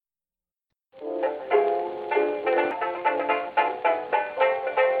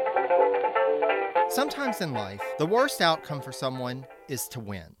Sometimes in life, the worst outcome for someone is to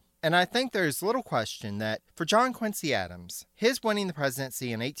win. And I think there's little question that for John Quincy Adams, his winning the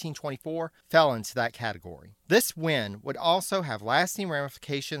presidency in 1824 fell into that category. This win would also have lasting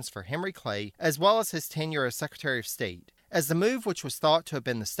ramifications for Henry Clay as well as his tenure as Secretary of State, as the move, which was thought to have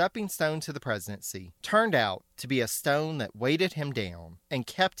been the stepping stone to the presidency, turned out to be a stone that weighted him down and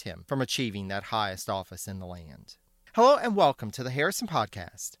kept him from achieving that highest office in the land. Hello and welcome to the Harrison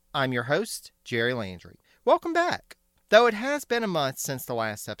Podcast. I'm your host, Jerry Landry. Welcome back. Though it has been a month since the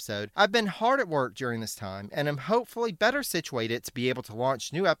last episode, I've been hard at work during this time and am hopefully better situated to be able to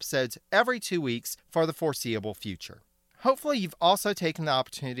launch new episodes every 2 weeks for the foreseeable future. Hopefully you've also taken the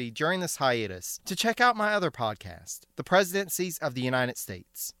opportunity during this hiatus to check out my other podcast, The Presidencies of the United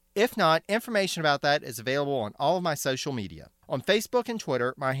States. If not, information about that is available on all of my social media. On Facebook and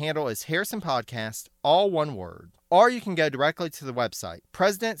Twitter, my handle is Harrison Podcast, all one word. Or you can go directly to the website,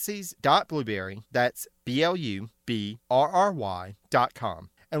 presidencies.blubrry, that's BLUBRRY.com,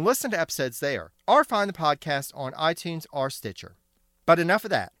 and listen to episodes there. Or find the podcast on iTunes or Stitcher. But enough of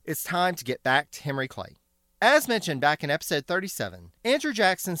that. It's time to get back to Henry Clay. As mentioned back in episode 37, Andrew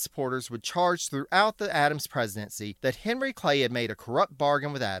Jackson's supporters would charge throughout the Adams presidency that Henry Clay had made a corrupt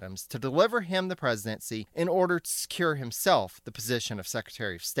bargain with Adams to deliver him the presidency in order to secure himself the position of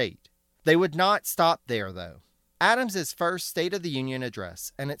Secretary of State. They would not stop there, though. Adams's first State of the Union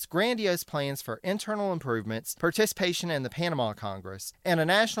address and its grandiose plans for internal improvements, participation in the Panama Congress, and a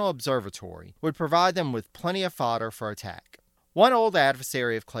national observatory would provide them with plenty of fodder for attack. One old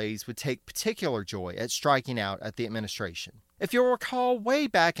adversary of Clay's would take particular joy at striking out at the administration. If you'll recall way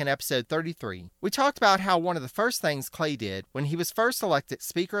back in episode 33, we talked about how one of the first things Clay did when he was first elected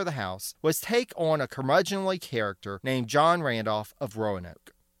Speaker of the House was take on a curmudgeonly character named John Randolph of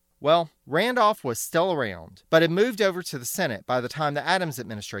Roanoke. Well, Randolph was still around, but had moved over to the Senate by the time the Adams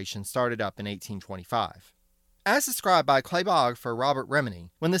administration started up in 1825. As described by Clay biographer Robert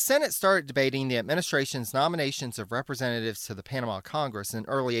Remini, when the Senate started debating the administration's nominations of representatives to the Panama Congress in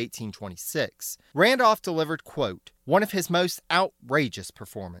early 1826, Randolph delivered, quote, one of his most outrageous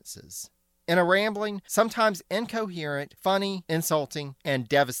performances. In a rambling, sometimes incoherent, funny, insulting, and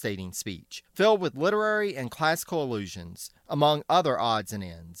devastating speech, filled with literary and classical allusions, among other odds and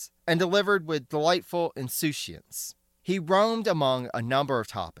ends, and delivered with delightful insouciance. He roamed among a number of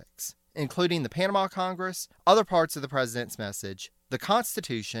topics, including the Panama Congress, other parts of the president's message, the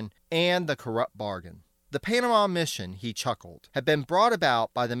Constitution, and the corrupt bargain. The Panama mission, he chuckled, had been brought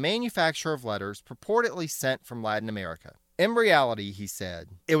about by the manufacture of letters purportedly sent from Latin America. In reality, he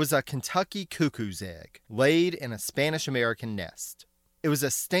said, it was a Kentucky cuckoo's egg, laid in a Spanish-American nest. It was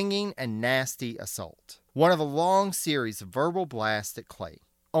a stinging and nasty assault, one of a long series of verbal blasts at Clay.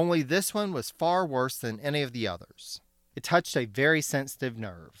 Only this one was far worse than any of the others. It touched a very sensitive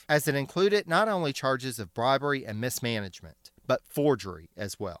nerve, as it included not only charges of bribery and mismanagement, but forgery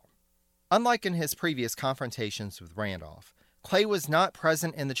as well. Unlike in his previous confrontations with Randolph, Clay was not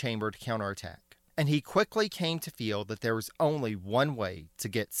present in the chamber to counterattack, and he quickly came to feel that there was only one way to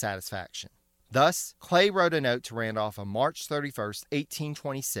get satisfaction. Thus, Clay wrote a note to Randolph on March 31,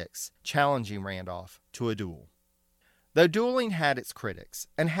 1826, challenging Randolph to a duel. Though dueling had its critics,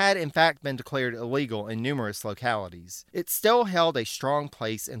 and had in fact been declared illegal in numerous localities, it still held a strong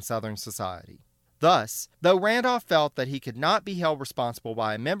place in Southern society. Thus, though Randolph felt that he could not be held responsible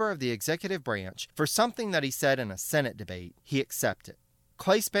by a member of the executive branch for something that he said in a Senate debate, he accepted.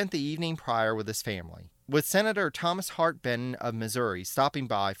 Clay spent the evening prior with his family, with Senator Thomas Hart Benton of Missouri stopping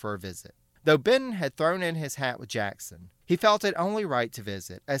by for a visit. Though Benton had thrown in his hat with Jackson, he felt it only right to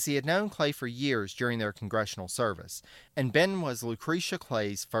visit, as he had known Clay for years during their congressional service, and Benton was Lucretia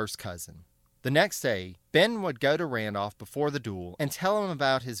Clay's first cousin. The next day, Benton would go to Randolph before the duel and tell him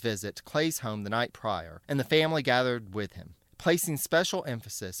about his visit to Clay's home the night prior, and the family gathered with him, placing special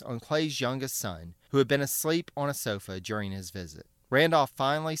emphasis on Clay's youngest son, who had been asleep on a sofa during his visit. Randolph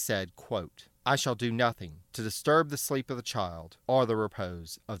finally said, quote, I shall do nothing to disturb the sleep of the child or the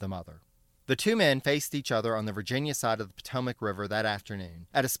repose of the mother. The two men faced each other on the Virginia side of the Potomac River that afternoon,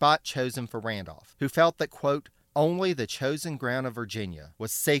 at a spot chosen for Randolph, who felt that, quote, only the chosen ground of Virginia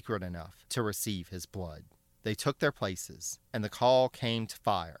was sacred enough to receive his blood. They took their places, and the call came to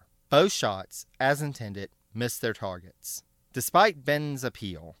fire. Both shots, as intended, missed their targets. Despite Benton's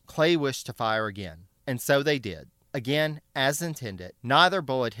appeal, Clay wished to fire again, and so they did. Again, as intended, neither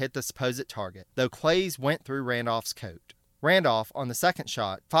bullet hit the supposed target, though Clay's went through Randolph's coat. Randolph, on the second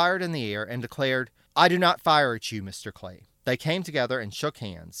shot, fired in the air and declared, I do not fire at you, Mr. Clay. They came together and shook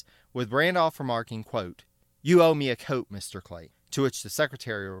hands, with Randolph remarking, quote, You owe me a coat, Mr. Clay, to which the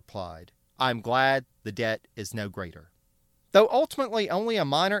secretary replied, I am glad the debt is no greater. Though ultimately only a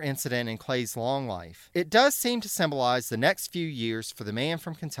minor incident in Clay's long life, it does seem to symbolize the next few years for the man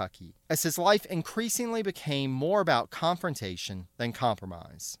from Kentucky, as his life increasingly became more about confrontation than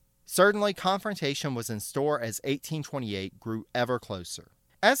compromise. Certainly, confrontation was in store as 1828 grew ever closer.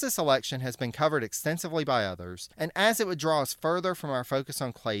 As this election has been covered extensively by others, and as it would draw us further from our focus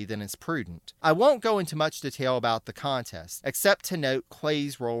on Clay than is prudent, I won't go into much detail about the contest, except to note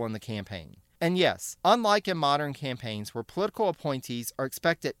Clay's role in the campaign. And yes, unlike in modern campaigns where political appointees are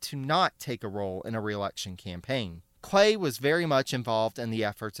expected to not take a role in a re-election campaign, Clay was very much involved in the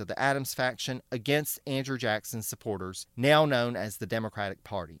efforts of the Adams faction against Andrew Jackson's supporters, now known as the Democratic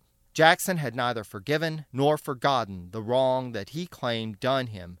Party. Jackson had neither forgiven nor forgotten the wrong that he claimed done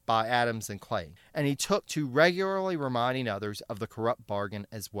him by Adams and Clay, and he took to regularly reminding others of the corrupt bargain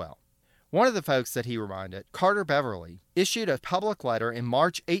as well. One of the folks that he reminded, Carter Beverly, issued a public letter in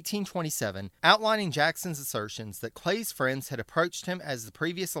March 1827 outlining Jackson's assertions that Clay's friends had approached him as the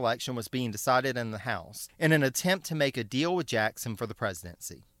previous election was being decided in the House in an attempt to make a deal with Jackson for the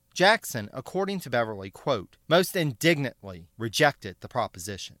presidency. Jackson, according to Beverly, quote, most indignantly rejected the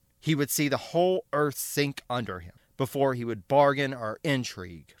proposition. He would see the whole earth sink under him before he would bargain or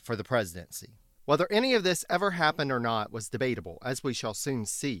intrigue for the presidency. Whether any of this ever happened or not was debatable, as we shall soon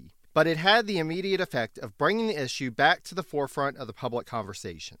see, but it had the immediate effect of bringing the issue back to the forefront of the public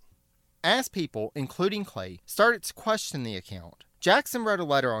conversation. As people, including Clay, started to question the account, Jackson wrote a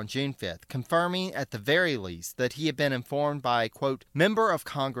letter on June 5th confirming at the very least that he had been informed by a, quote, member of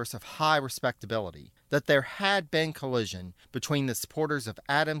Congress of high respectability that there had been collision between the supporters of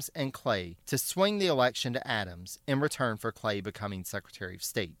Adams and Clay to swing the election to Adams in return for Clay becoming Secretary of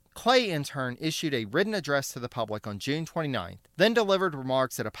State. Clay, in turn, issued a written address to the public on June 29th, then delivered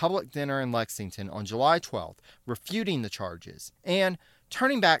remarks at a public dinner in Lexington on July 12th, refuting the charges, and,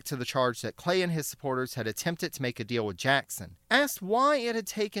 turning back to the charge that Clay and his supporters had attempted to make a deal with Jackson, asked why it had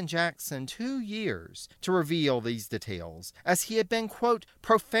taken Jackson 2 years to reveal these details, as he had been, quote,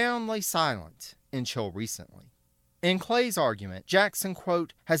 profoundly silent until recently. In Clay's argument, Jackson,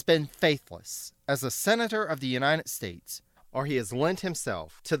 quote, has been faithless as a senator of the United States, or he has lent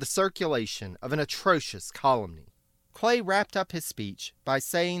himself to the circulation of an atrocious calumny. Clay wrapped up his speech by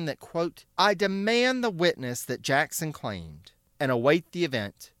saying that, quote, I demand the witness that Jackson claimed and await the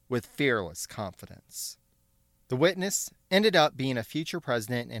event with fearless confidence. The witness ended up being a future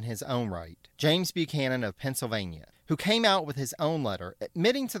president in his own right, James Buchanan of Pennsylvania, who came out with his own letter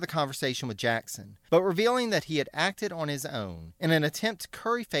admitting to the conversation with Jackson, but revealing that he had acted on his own in an attempt to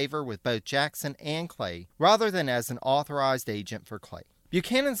curry favor with both Jackson and Clay, rather than as an authorized agent for Clay.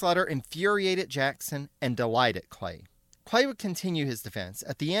 Buchanan's letter infuriated Jackson and delighted Clay. Clay would continue his defense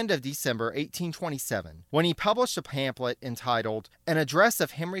at the end of December 1827 when he published a pamphlet entitled An Address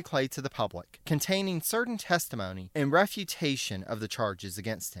of Henry Clay to the Public, containing certain testimony in refutation of the charges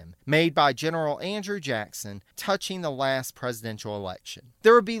against him made by General Andrew Jackson touching the last presidential election.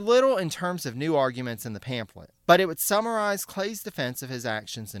 There would be little in terms of new arguments in the pamphlet, but it would summarize Clay's defense of his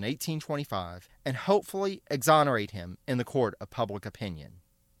actions in 1825 and hopefully exonerate him in the court of public opinion.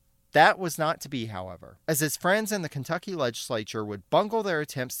 That was not to be, however, as his friends in the Kentucky legislature would bungle their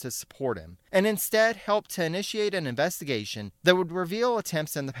attempts to support him, and instead help to initiate an investigation that would reveal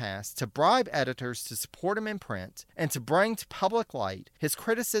attempts in the past to bribe editors to support him in print, and to bring to public light his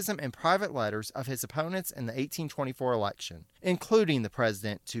criticism in private letters of his opponents in the 1824 election, including the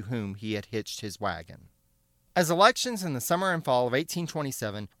president to whom he had hitched his wagon. As elections in the summer and fall of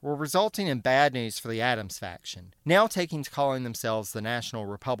 1827 were resulting in bad news for the Adams faction, now taking to calling themselves the National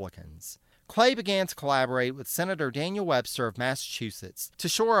Republicans, Clay began to collaborate with Senator Daniel Webster of Massachusetts to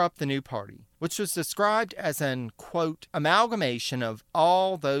shore up the new party, which was described as an, quote, amalgamation of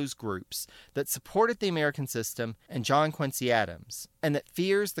all those groups that supported the American system and John Quincy Adams, and that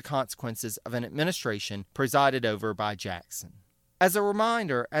fears the consequences of an administration presided over by Jackson. As a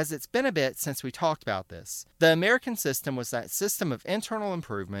reminder, as it's been a bit since we talked about this, the American system was that system of internal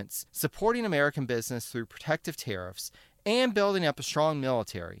improvements, supporting American business through protective tariffs, and building up a strong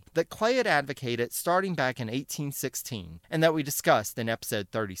military that Clay had advocated starting back in 1816, and that we discussed in episode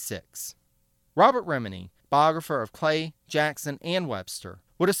 36. Robert Remini, biographer of Clay, Jackson, and Webster,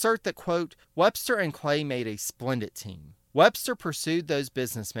 would assert that, quote, Webster and Clay made a splendid team. Webster pursued those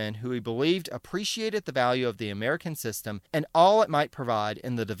businessmen who he believed appreciated the value of the American system and all it might provide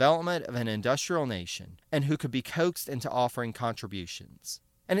in the development of an industrial nation, and who could be coaxed into offering contributions.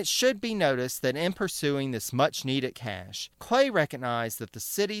 And it should be noticed that in pursuing this much-needed cash, Clay recognized that the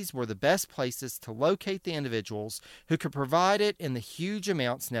cities were the best places to locate the individuals who could provide it in the huge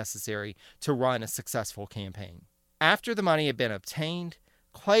amounts necessary to run a successful campaign. After the money had been obtained,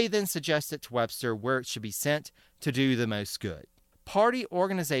 Clay then suggested to Webster where it should be sent to do the most good. Party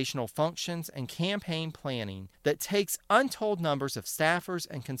organizational functions and campaign planning that takes untold numbers of staffers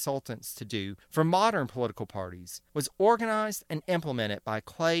and consultants to do for modern political parties was organized and implemented by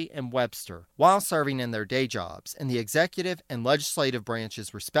Clay and Webster while serving in their day jobs in the executive and legislative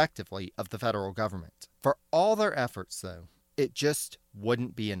branches respectively of the federal government. For all their efforts, though, it just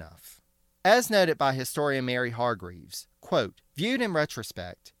wouldn't be enough. As noted by historian Mary Hargreaves, quote, "Viewed in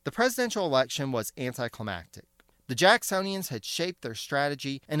retrospect, the presidential election was anticlimactic. The Jacksonians had shaped their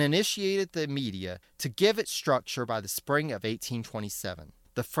strategy and initiated the media to give it structure by the spring of 1827.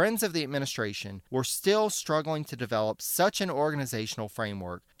 The friends of the administration were still struggling to develop such an organizational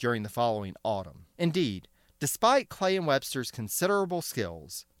framework during the following autumn. Indeed, despite Clay and Webster's considerable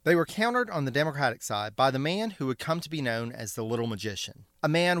skills, they were countered on the Democratic side by the man who would come to be known as the Little Magician, a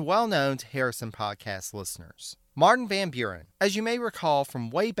man well known to Harrison Podcast listeners. Martin Van Buren, as you may recall from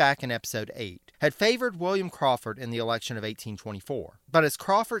way back in episode 8, had favored William Crawford in the election of 1824. But as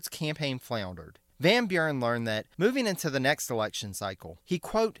Crawford's campaign floundered, Van Buren learned that, moving into the next election cycle, he,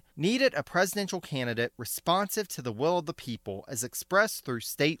 quote, needed a presidential candidate responsive to the will of the people as expressed through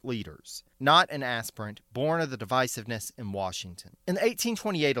state leaders, not an aspirant born of the divisiveness in Washington. In the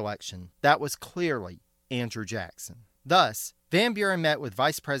 1828 election, that was clearly Andrew Jackson. Thus, Van Buren met with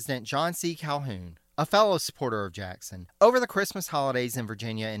Vice President John C. Calhoun, a fellow supporter of Jackson, over the Christmas holidays in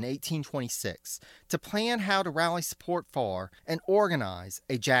Virginia in 1826 to plan how to rally support for and organize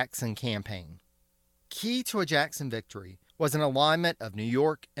a Jackson campaign. Key to a Jackson victory was an alignment of New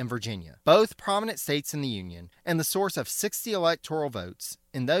York and Virginia, both prominent states in the Union, and the source of 60 electoral votes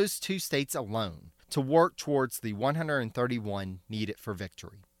in those two states alone to work towards the 131 needed for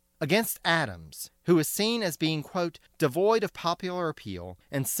victory. Against Adams, who was seen as being, quote, devoid of popular appeal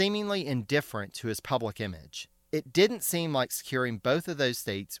and seemingly indifferent to his public image, it didn't seem like securing both of those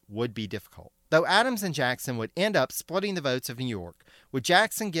states would be difficult. Though Adams and Jackson would end up splitting the votes of New York, with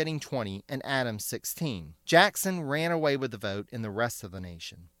Jackson getting 20 and Adams 16, Jackson ran away with the vote in the rest of the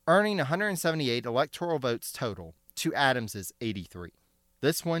nation, earning 178 electoral votes total to Adams's 83.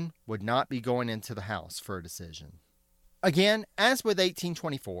 This one would not be going into the House for a decision. Again, as with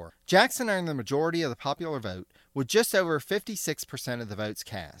 1824, Jackson earned the majority of the popular vote with just over 56% of the votes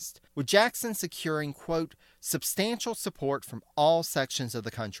cast, with Jackson securing, quote, substantial support from all sections of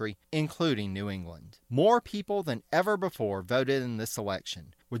the country, including New England. More people than ever before voted in this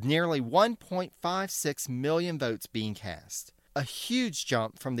election, with nearly 1.56 million votes being cast, a huge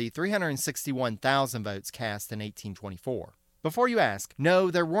jump from the 361,000 votes cast in 1824. Before you ask,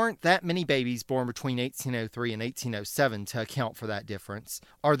 no, there weren't that many babies born between 1803 and 1807 to account for that difference,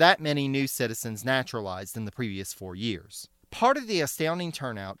 or that many new citizens naturalized in the previous 4 years. Part of the astounding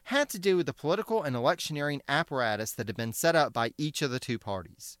turnout had to do with the political and electioneering apparatus that had been set up by each of the two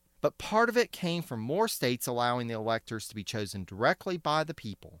parties. But part of it came from more states allowing the electors to be chosen directly by the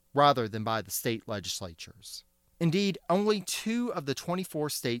people, rather than by the state legislatures. Indeed, only 2 of the 24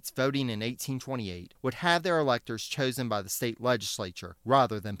 states voting in 1828 would have their electors chosen by the state legislature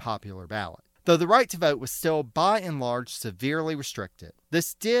rather than popular ballot. Though the right to vote was still by and large severely restricted,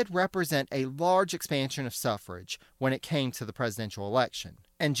 this did represent a large expansion of suffrage when it came to the presidential election.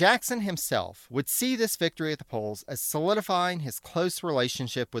 And Jackson himself would see this victory at the polls as solidifying his close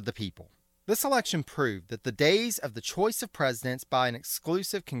relationship with the people. This election proved that the days of the choice of presidents by an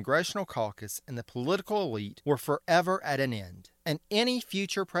exclusive congressional caucus and the political elite were forever at an end, and any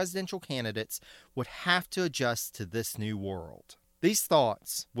future presidential candidates would have to adjust to this new world. These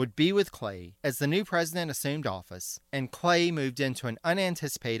thoughts would be with Clay as the new president assumed office, and Clay moved into an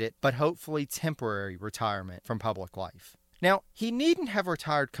unanticipated but hopefully temporary retirement from public life. Now, he needn't have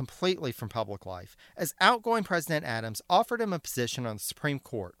retired completely from public life, as outgoing President Adams offered him a position on the Supreme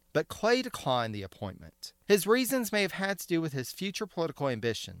Court, but Clay declined the appointment. His reasons may have had to do with his future political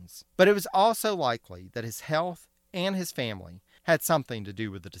ambitions, but it was also likely that his health and his family had something to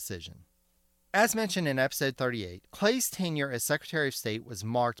do with the decision. As mentioned in episode 38, Clay's tenure as Secretary of State was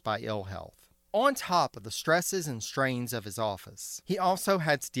marked by ill health. On top of the stresses and strains of his office, he also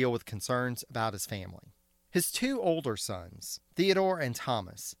had to deal with concerns about his family. His 2 older sons, Theodore and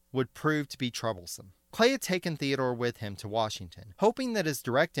Thomas, would prove to be troublesome. Clay had taken Theodore with him to Washington, hoping that his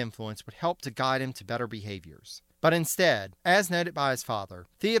direct influence would help to guide him to better behaviors. But instead, as noted by his father,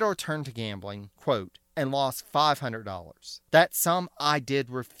 Theodore turned to gambling, quote, and lost $500. That sum I did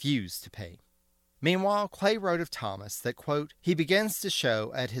refuse to pay. Meanwhile, Clay wrote of Thomas that, quote, he begins to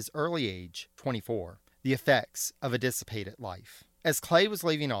show at his early age, 24, the effects of a dissipated life. As Clay was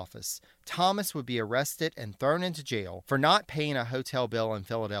leaving office, Thomas would be arrested and thrown into jail for not paying a hotel bill in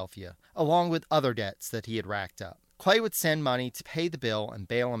Philadelphia, along with other debts that he had racked up. Clay would send money to pay the bill and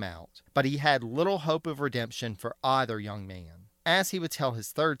bail him out, but he had little hope of redemption for either young man. As he would tell his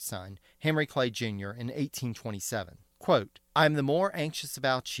third son, Henry Clay Jr., in 1827, quote, "I am the more anxious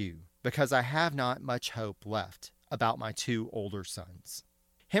about you because I have not much hope left about my two older sons."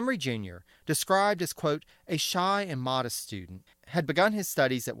 Henry Jr., described as, quote, "a shy and modest student," had begun his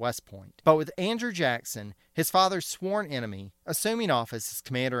studies at West Point, but with Andrew Jackson, his father's sworn enemy, assuming office as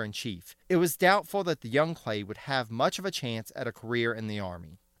commander-in-chief, it was doubtful that the young Clay would have much of a chance at a career in the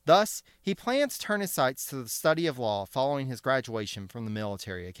Army. Thus, he planned to turn his sights to the study of law following his graduation from the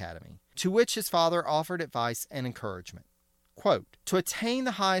military academy, to which his father offered advice and encouragement. Quote, "To attain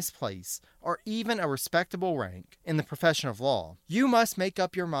the highest place, or even a respectable rank, in the profession of law, you must make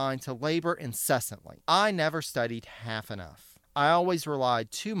up your mind to labor incessantly. I never studied half enough. I always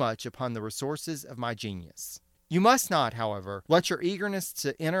relied too much upon the resources of my genius. You must not, however, let your eagerness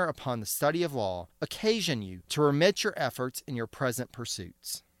to enter upon the study of law occasion you to remit your efforts in your present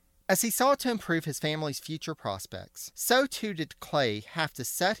pursuits." As he sought to improve his family's future prospects, so too did Clay have to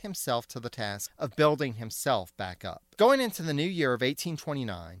set himself to the task of building himself back up. Going into the new year of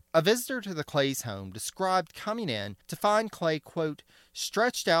 1829, a visitor to the Clay's home described coming in to find Clay, quote,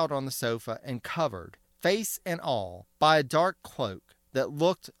 "stretched out on the sofa and covered, face and all, by a dark cloak that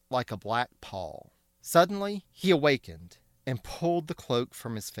looked like a black pall." Suddenly, he awakened and pulled the cloak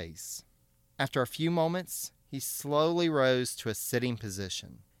from his face. After a few moments, he slowly rose to a sitting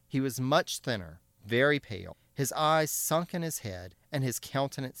position. He was much thinner, very pale, his eyes sunk in his head, and his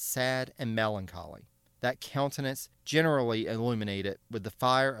countenance sad and melancholy. That countenance generally illuminated with the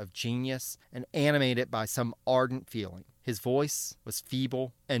fire of genius and animated by some ardent feeling. His voice was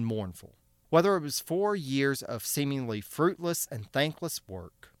feeble and mournful. Whether it was 4 years of seemingly fruitless and thankless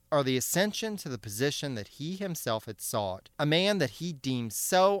work, or the ascension to the position that he himself had sought, a man that he deemed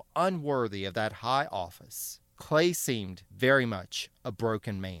so unworthy of that high office, Clay seemed very much a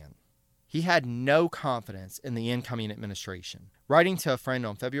broken man. He had no confidence in the incoming administration, writing to a friend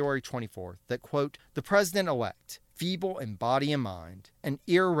on February 24th that, quote, "the president-elect, feeble in body and mind, and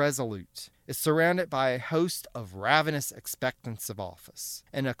irresolute, is surrounded by a host of ravenous expectants of office,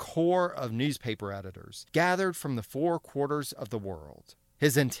 and a corps of newspaper editors gathered from the 4 quarters of the world.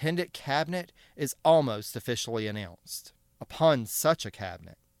 His intended cabinet is almost officially announced. Upon such a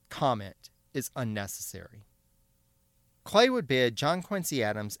cabinet, comment is unnecessary." Clay would bid John Quincy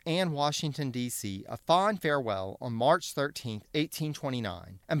Adams and Washington, D.C. a fond farewell on March 13,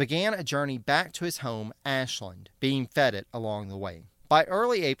 1829, and began a journey back to his home, Ashland, being feted along the way. By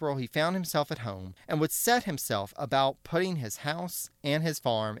early April, he found himself at home and would set himself about putting his house and his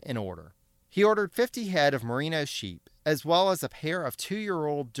farm in order. He ordered 50 head of merino sheep, as well as a pair of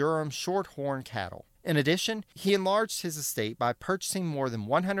 2-year-old Durham shorthorn cattle. In addition, he enlarged his estate by purchasing more than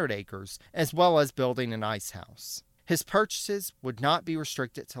 100 acres, as well as building an ice house. His purchases would not be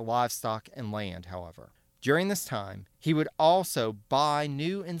restricted to livestock and land, however. During this time, he would also buy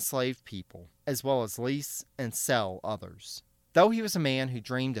new enslaved people, as well as lease and sell others. Though he was a man who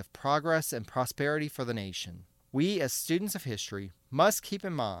dreamed of progress and prosperity for the nation, we as students of history must keep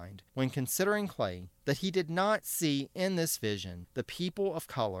in mind, when considering Clay, that he did not see in this vision the people of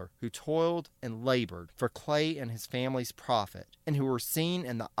color who toiled and labored for Clay and his family's profit, and who were seen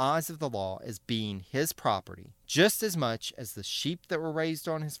in the eyes of the law as being his property, just as much as the sheep that were raised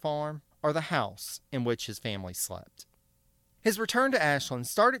on his farm or the house in which his family slept. His return to Ashland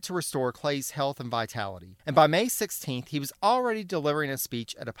started to restore Clay's health and vitality, and by May 16th he was already delivering a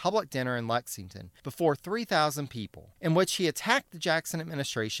speech at a public dinner in Lexington before 3,000 people, in which he attacked the Jackson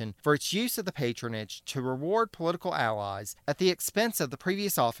administration for its use of the patronage to reward political allies at the expense of the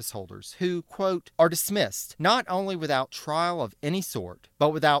previous office holders who, quote, "are dismissed not only without trial of any sort,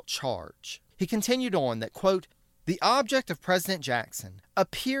 but without charge." He continued on that, quote, "The object of President Jackson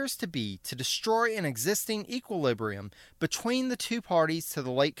appears to be to destroy an existing equilibrium between the two parties to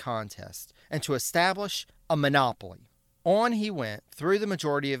the late contest, and to establish a monopoly." On he went through the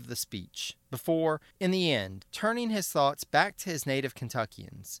majority of the speech, before, in the end, turning his thoughts back to his native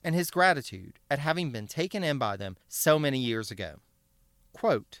Kentuckians, and his gratitude at having been taken in by them so many years ago.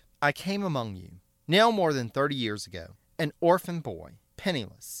 Quote, "I came among you, now more than 30 years ago, an orphan boy,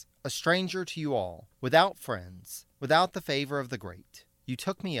 penniless, a stranger to you all, without friends, without the favor of the great. You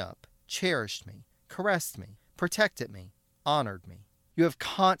took me up, cherished me, caressed me, protected me, honored me. You have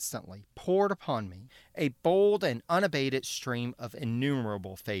constantly poured upon me a bold and unabated stream of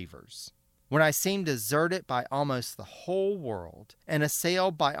innumerable favors. When I seemed deserted by almost the whole world, and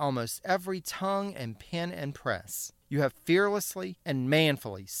assailed by almost every tongue and pen and press, you have fearlessly and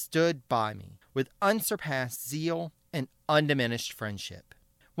manfully stood by me with unsurpassed zeal and undiminished friendship.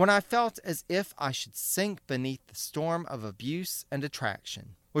 when I felt as if I should sink beneath the storm of abuse and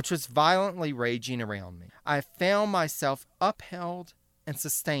detraction, which was violently raging around me, I found myself upheld and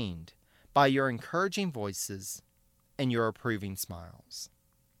sustained by your encouraging voices and your approving smiles.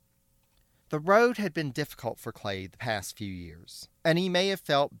 The road had been difficult for Clay the past few years, and he may have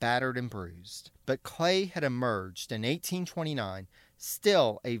felt battered and bruised, but Clay had emerged in 1829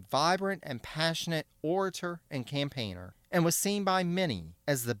 still a vibrant and passionate orator and campaigner, and was seen by many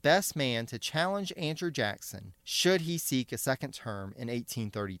as the best man to challenge Andrew Jackson should he seek a second term in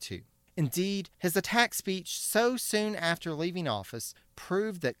 1832. Indeed, his attack speech so soon after leaving office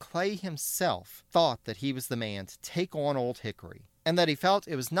proved that Clay himself thought that he was the man to take on Old Hickory, and that he felt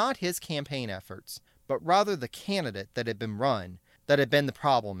it was not his campaign efforts, but rather the candidate that had been run that had been the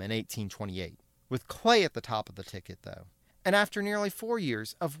problem in 1828. With Clay at the top of the ticket, though, and after nearly 4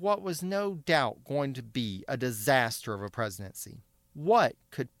 years of what was no doubt going to be a disaster of a presidency, what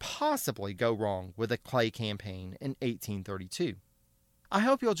could possibly go wrong with a Clay campaign in 1832? I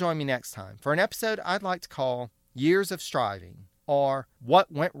hope you'll join me next time for an episode I'd like to call Years of Striving, or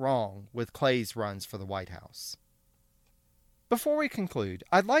What Went Wrong with Clay's Runs for the White House. Before we conclude,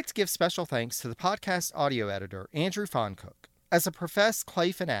 I'd like to give special thanks to the podcast audio editor, Andrew Foncook. As a professed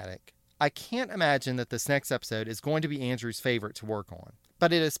Clay fanatic, I can't imagine that this next episode is going to be Andrew's favorite to work on,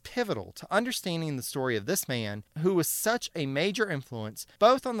 but it is pivotal to understanding the story of this man who was such a major influence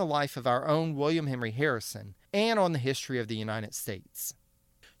both on the life of our own William Henry Harrison and on the history of the United States.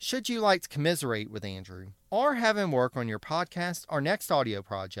 Should you like to commiserate with Andrew or have him work on your podcast or next audio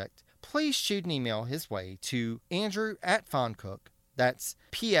project, please shoot an email his way to Andrew@Foncook, that's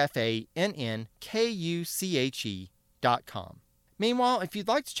PFANNKUCHE.com. Meanwhile, if you'd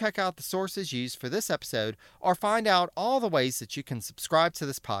like to check out the sources used for this episode or find out all the ways that you can subscribe to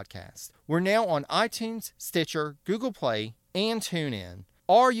this podcast, we're now on iTunes, Stitcher, Google Play, and TuneIn.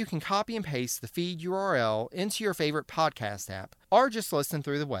 Or you can copy and paste the feed URL into your favorite podcast app, or just listen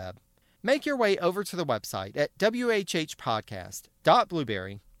through the web. Make your way over to the website at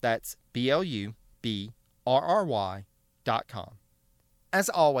whhpodcast.blueberry, that's BLUBRRY.com. As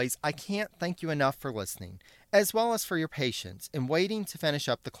always, I can't thank you enough for listening, as well as for your patience in waiting to finish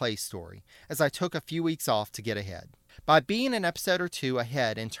up the Clay story, as I took a few weeks off to get ahead. By being an episode or two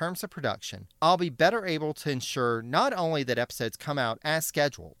ahead in terms of production, I'll be better able to ensure not only that episodes come out as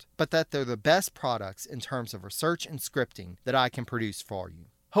scheduled, but that they're the best products in terms of research and scripting that I can produce for you.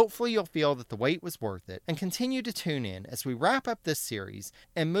 Hopefully you'll feel that the wait was worth it and continue to tune in as we wrap up this series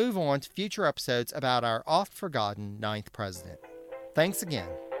and move on to future episodes about our oft-forgotten 9th president. Thanks again,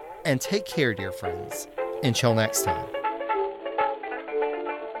 and take care, dear friends. Until next time.